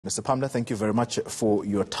Mr. Pamla, thank you very much for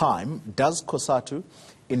your time. Does Cosatu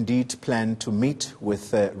indeed plan to meet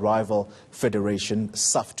with rival federation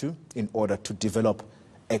Saftu in order to develop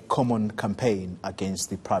a common campaign against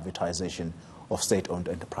the privatization of state-owned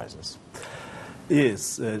enterprises?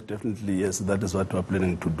 Yes, definitely, yes. That is what we're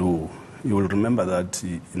planning to do. You will remember that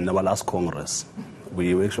in our last Congress,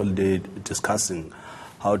 we were actually discussing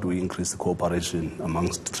how do we increase the cooperation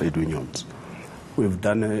amongst trade unions. We've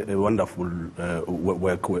done a wonderful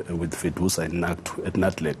work with FEDUSA at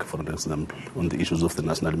NATLEC, for example, on the issues of the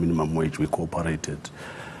national minimum wage. We cooperated.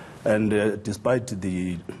 And despite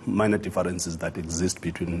the minor differences that exist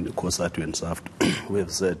between Cosatu and Saftu, we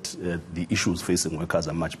have said the issues facing workers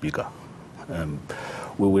are much bigger.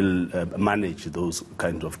 We will manage those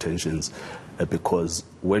kinds of tensions because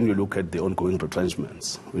when you look at the ongoing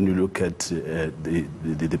retrenchments, when you look at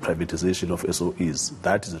the privatization of SOEs,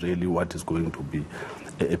 that is really what is going to be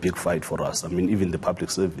a big fight for us. I mean, even the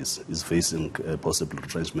public service is facing possible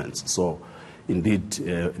retrenchments. So, indeed,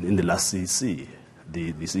 in the last CEC,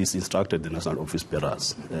 the CEC instructed the national office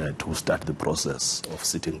bearers to start the process of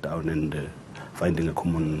sitting down and finding a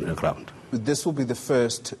common ground. This will be the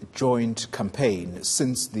first joint campaign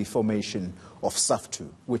since the formation of Saftu,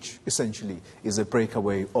 which essentially is a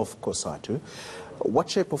breakaway of Cosatu. What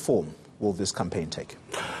shape or form will this campaign take?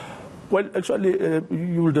 Well, actually,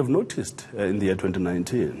 you would have noticed in the year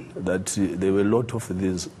 2019 that there were a lot of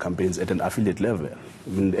these campaigns at an affiliate level. I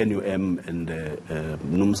mean, NUM and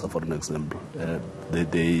NUMSA, for an example,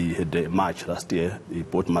 they had a march last year. They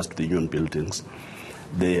both marched to the union buildings.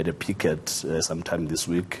 They had a picket sometime this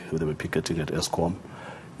week. They were picketing at ESCOM.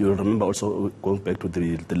 You'll remember also going back to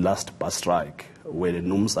the last bus strike where the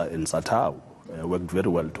NUMSA and SATAU worked very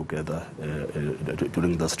well together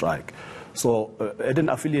during the strike. So at an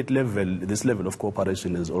affiliate level, this level of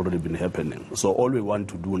cooperation has already been happening. So all we want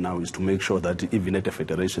to do now is to make sure that even at a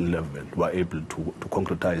federation level, we're able to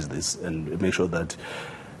concretize this and make sure that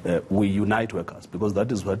we unite workers, because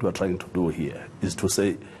that is what we're trying to do here, is to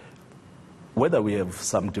say, whether we have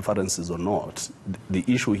some differences or not, the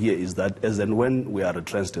issue here is that as and when we are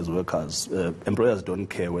retrenched as workers, employers don't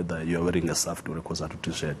care whether you're wearing a Saftu or a Cosatu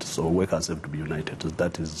t-shirt, so workers have to be united.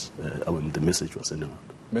 That is the message we're sending out.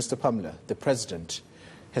 Mr. Pamla, the President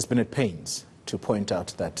has been at pains to point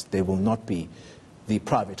out that there will not be the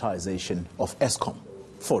privatization of ESCOM,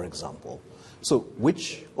 for example. So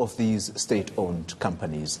which of these state-owned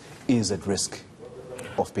companies is at risk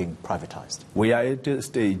of being privatized? We are at a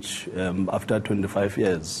stage, after 25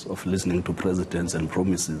 years of listening to presidents and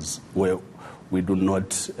promises, where we do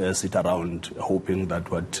not sit around hoping that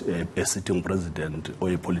what a sitting president or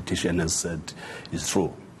a politician has said is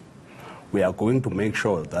true. We are going to make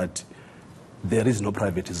sure that there is no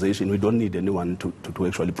privatization. We don't need anyone to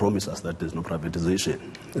actually promise us that there's no privatization.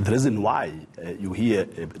 The reason why you hear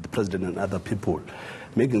the president and other people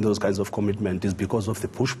making those kinds of commitments is because of the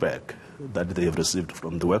pushback that they have received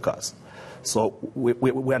from the workers. So we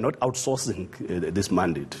are not outsourcing this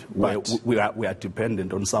mandate. We are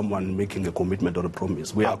dependent on someone making a commitment or a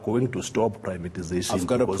promise. We are going to stop privatization. I've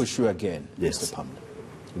got to push you again, yes. Mr. Pamla.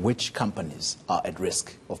 Which companies are at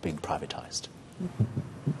risk of being privatized?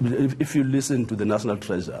 If you listen to the National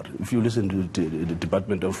Treasury, if you listen to the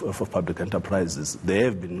Department of Public Enterprises, they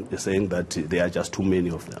have been saying that there are just too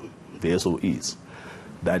many of them, the SOEs,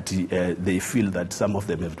 that they feel that some of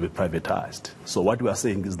them have to be privatized. So what we are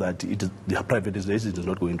saying is that the privatization is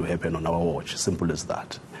not going to happen on our watch, simple as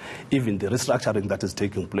that. Even the restructuring that is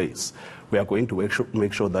taking place, we are going to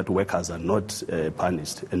make sure that workers are not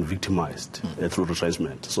punished and victimized through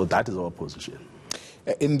retrenchment. So that is our position.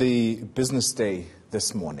 In the Business Day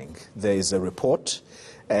this morning, there is a report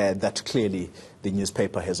that clearly the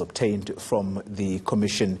newspaper has obtained from the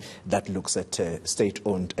commission that looks at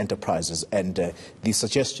state-owned enterprises. And the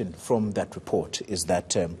suggestion from that report is that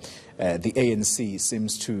the ANC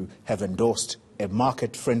seems to have endorsed a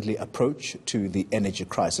market-friendly approach to the energy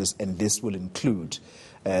crisis, and this will include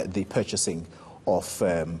the purchasing of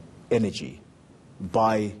energy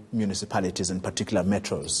by municipalities, in particular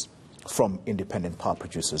metros, from independent power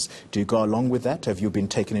producers. Do you go along with that? Have you been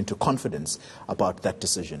taken into confidence about that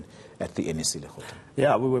decision at the NEC Lekgotla?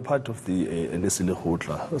 Yeah, we were part of the NEC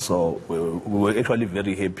Lekgotla, so we were actually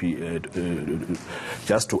very happy.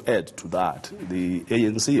 Just to add to that, the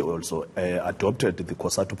ANC also adopted the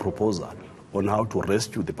Cosatu proposal on how to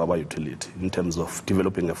rescue the power utility in terms of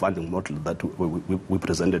developing a funding model that we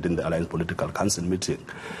presented in the Alliance Political Council meeting.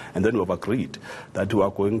 And then we have agreed that we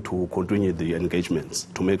are going to continue the engagements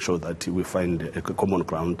to make sure that we find a common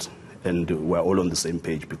ground and we're all on the same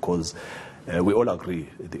page, because We all agree,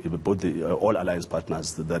 all alliance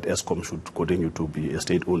partners, that Eskom should continue to be a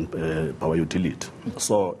state-owned power utility.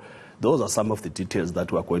 So those are some of the details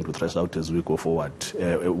that we are going to thresh out as we go forward.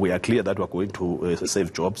 We are clear that we are going to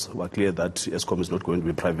save jobs. We are clear that Eskom is not going to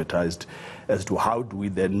be privatized. As to how do we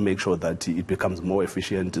then make sure that it becomes more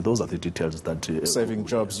efficient, those are the details that... saving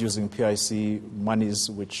jobs using PIC monies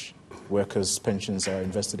which workers' pensions are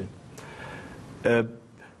invested in?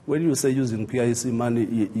 When you say using PIC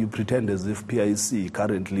money, you pretend as if PIC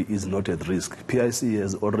currently is not at risk. PIC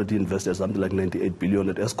has already invested something like 98 billion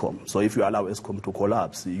at Eskom. So if you allow Eskom to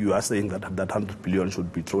collapse, you are saying that 100 billion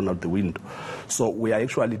should be thrown out the window. So we are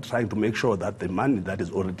actually trying to make sure that the money that is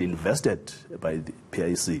already invested by the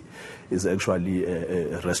PIC is actually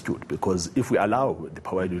rescued. Because if we allow the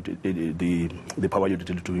power utility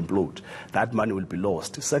to implode, that money will be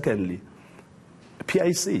lost. Secondly,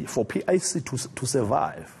 for PIC to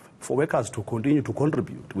survive, for workers to continue to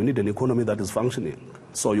contribute, we need an economy that is functioning.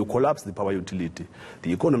 So you collapse the power utility,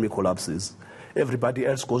 the economy collapses, everybody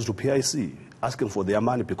else goes to PIC asking for their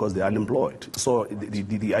money because they are unemployed. So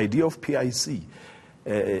the idea of PIC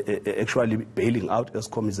actually bailing out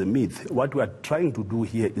Eskom is a myth. What we are trying to do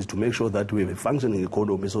here is to make sure that we have a functioning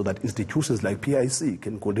economy so that institutions like PIC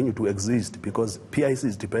can continue to exist, because PIC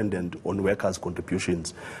is dependent on workers'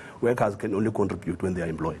 contributions. Workers can only contribute when they are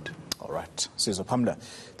employed. All right. Sizwe Pamla,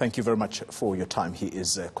 thank you very much for your time. He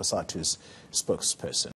is Cosatu's spokesperson.